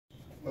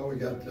Well, we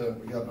got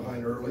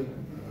behind early,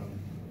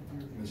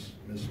 missed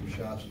some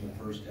shots in the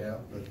first half,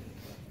 but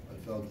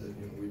I felt that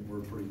we were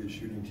a pretty good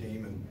shooting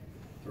team, and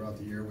throughout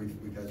the year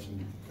we've had some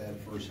bad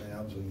first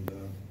halves, and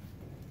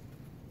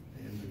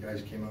the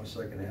guys came out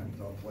second half and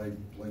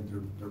played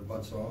their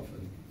butts off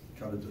and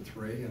cut it to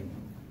 3, and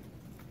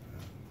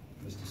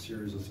missed a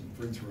series of some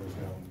free throws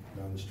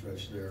down the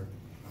stretch there,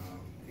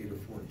 8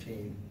 of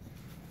 14.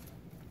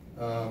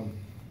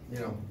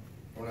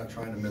 We're not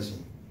trying to miss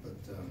them, but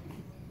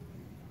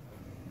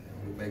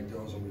we make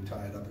those and we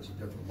tie it up. It's a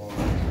different ball.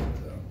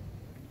 But,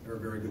 they're a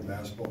very good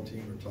basketball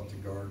team. They're tough to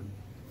guard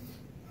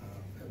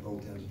at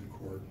both ends of the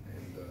court,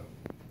 and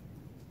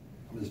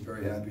I'm just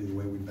very happy the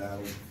way we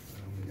battled.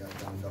 We got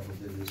down double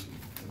digits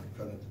and we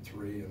cut it to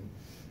 3, and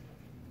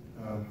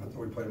I thought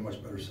we played a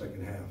much better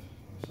second half.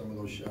 Some of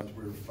those shots,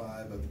 we were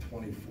 5 of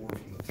 24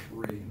 from the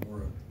 3, and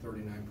we're a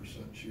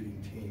 39%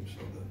 shooting team,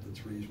 so the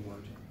threes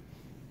weren't in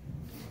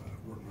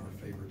our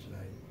favor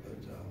tonight.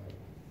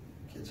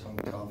 But kids hung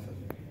tough, and